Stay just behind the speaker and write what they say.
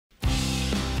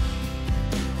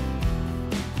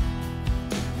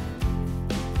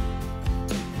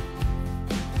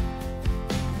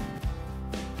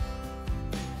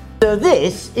So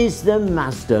this is the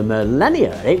Mazda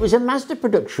Millennia. It was a Mazda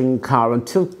production car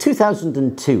until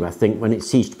 2002, I think, when it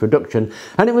ceased production,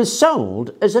 and it was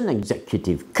sold as an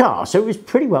executive car, so it was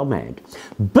pretty well made.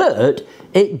 But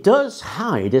it does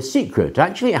hide a secret.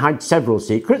 Actually, it hides several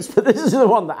secrets, but this is the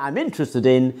one that I'm interested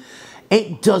in.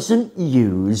 It doesn't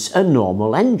use a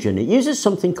normal engine. It uses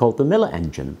something called the Miller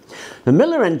engine. The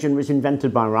Miller engine was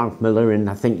invented by Ralph Miller in,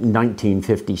 I think,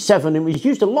 1957, and was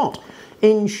used a lot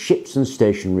in ships and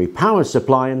stationary power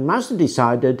supply, and Mazda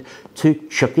decided to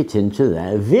chuck it into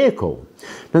their vehicle.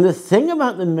 Now the thing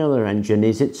about the Miller engine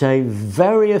is it's a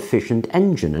very efficient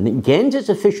engine, and it gains its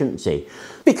efficiency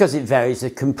because it varies the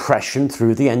compression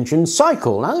through the engine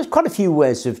cycle. Now there's quite a few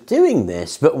ways of doing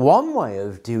this, but one way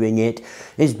of doing it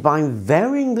is by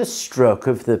varying the stroke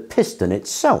of the piston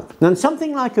itself. Now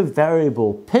something like a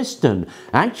variable piston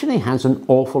actually has an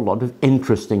awful lot of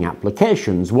interesting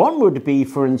applications. One would be,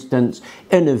 for instance,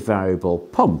 in a variable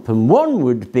pump, and one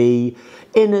would be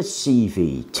in a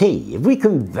CVT. If we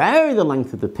can vary the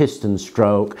length of the piston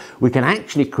stroke, we can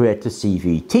actually create a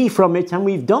CVT from it, and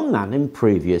we've done that in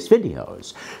previous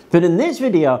videos. But in this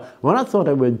video, what I thought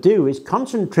I would do is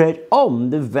concentrate on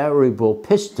the variable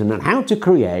piston and how to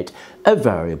create a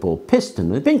variable piston.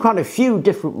 There's been quite a few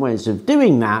different ways of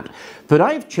doing that, but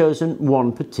I've chosen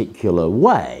one particular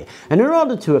way. And in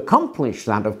order to accomplish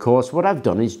that, of course, what I've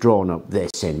done is drawn up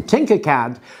this in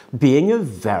Tinkercad, being a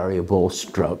variable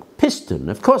stroke piston.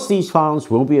 Of course, these files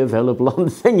will be available on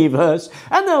Thingiverse,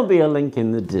 and there'll be a link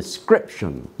in the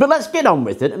description. But let's get on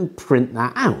with it and print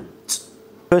that out.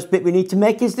 First bit we need to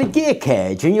make is the gear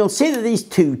cage, and you'll see that these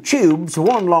two tubes,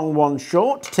 one long, one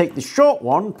short. Take the short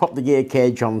one, pop the gear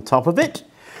cage on top of it,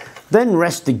 then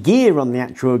rest the gear on the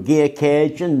actual gear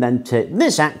cage, and then take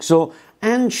this axle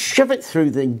and shove it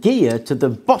through the gear to the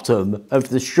bottom of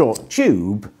the short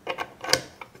tube.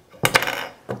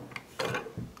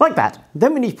 Like that.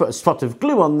 Then we need to put a spot of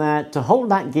glue on there to hold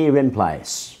that gear in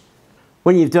place.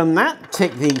 When you've done that,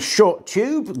 take the short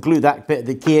tube, glue that bit of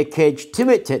the gear cage to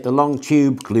it, take the long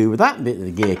tube, glue that bit of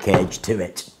the gear cage to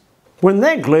it. When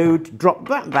they're glued, drop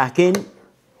that back in,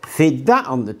 feed that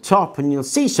on the top, and you'll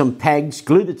see some pegs,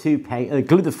 glue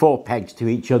the four pegs to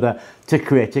each other to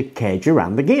create a cage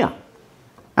around the gear.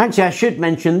 Actually, I should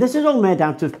mention, this is all made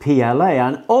out of PLA,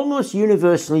 and almost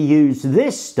universally use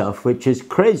this stuff, which is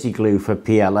crazy glue for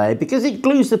PLA, because it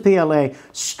glues the PLA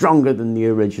stronger than the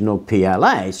original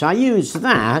PLA. So I use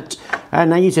that,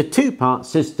 and I use a two-part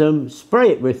system, spray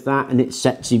it with that, and it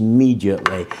sets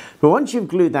immediately. But once you've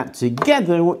glued that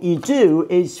together, what you do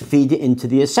is feed it into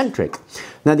the eccentric.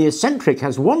 Now the eccentric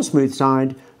has one smooth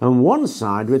side and one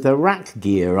side with a rack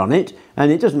gear on it,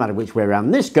 and it doesn't matter which way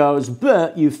around this goes,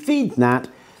 but you feed that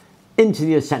into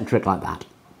the eccentric like that.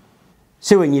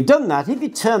 So when you've done that, if you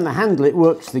turn the handle, it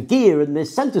works the gear, and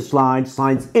this centre slide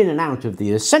slides in and out of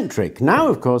the eccentric. Now,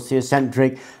 of course, the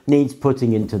eccentric needs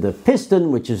putting into the piston,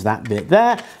 which is that bit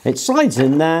there. It slides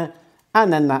in there,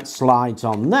 and then that slides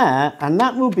on there, and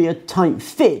that will be a tight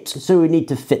fit, so we need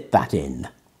to fit that in.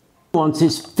 Once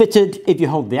it's fitted, if you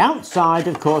hold the outside,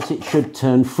 of course, it should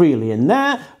turn freely in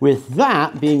there, with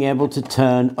that being able to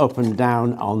turn up and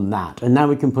down on that. And now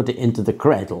we can put it into the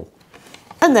cradle.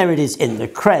 And there it is in the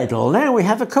cradle. Now we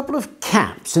have a couple of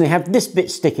caps, and they have this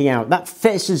bit sticking out. That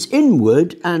faces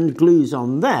inward and glues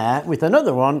on there, with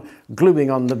another one gluing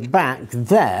on the back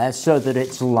there so that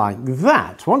it's like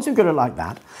that. Once we've got it like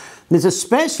that, there's a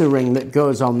spacer ring that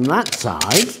goes on that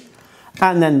side,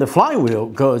 and then the flywheel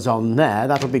goes on there.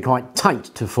 That'll be quite tight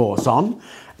to force on.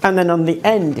 And then on the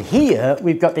end here,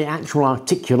 we've got the actual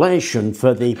articulation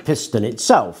for the piston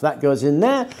itself. That goes in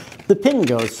there, the pin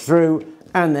goes through,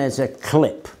 and there's a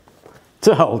clip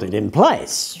to hold it in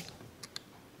place.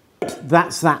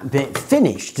 That's that bit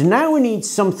finished. Now we need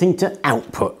something to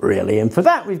output, really, and for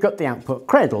that we've got the output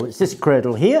cradle. It's this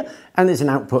cradle here, and there's an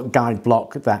output guide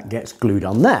block that gets glued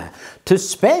on there. To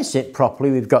space it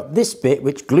properly, we've got this bit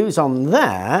which glues on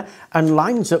there and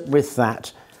lines up with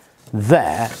that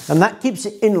there, and that keeps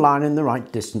it in line in the right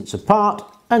distance apart.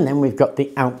 And then we've got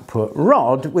the output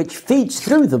rod which feeds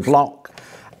through the block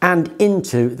and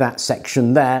into that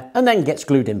section there, and then gets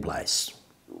glued in place.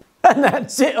 And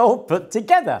that's it all put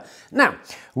together. Now,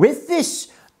 with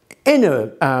this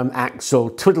inner axle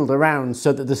twiddled around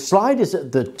so that the slide is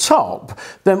at the top,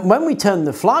 then when we turn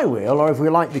the flywheel, or if we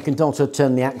like, we can also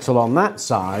turn the axle on that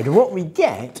side, what we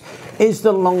get is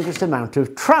the longest amount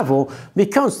of travel,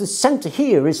 because the centre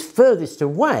here is furthest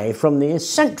away from the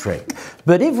eccentric.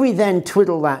 But if we then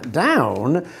twiddle that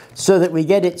down so that we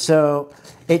get it so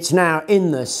it's now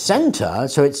in the centre,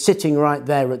 so it's sitting right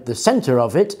there at the centre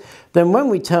of it, then when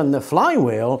we turn the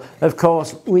flywheel, of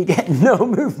course, we get no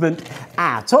movement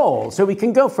at all. So we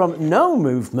can go from no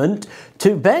movement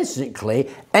to basically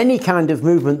any kind of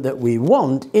movement that we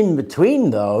want in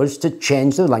between those to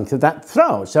change the length of that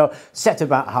throw. So set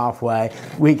about halfway,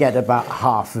 we get about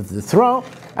half of the throw,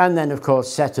 and then of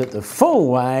course set at the full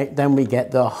way, then we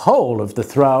get the whole of the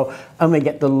throw, and we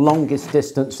get the longest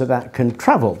distance that can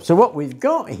travel. So what we've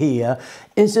got here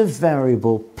is a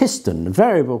variable piston. A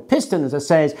variable piston, as I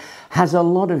say, has a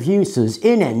lot of uses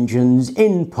in engines,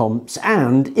 in pumps,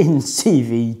 and in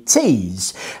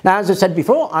CVTs. Now, as I said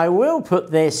before, I will put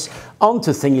this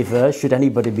onto Thingiverse should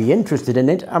anybody be interested in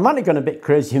it. I might have gone a bit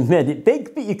crazy and made it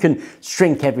big, but you can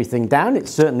shrink everything down.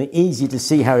 It's certainly easy to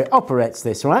see how it operates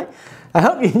this way. I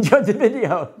hope you enjoyed the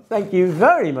video. Thank you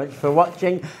very much for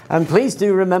watching, and please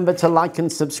do remember to like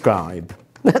and subscribe.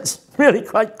 That's really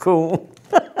quite cool.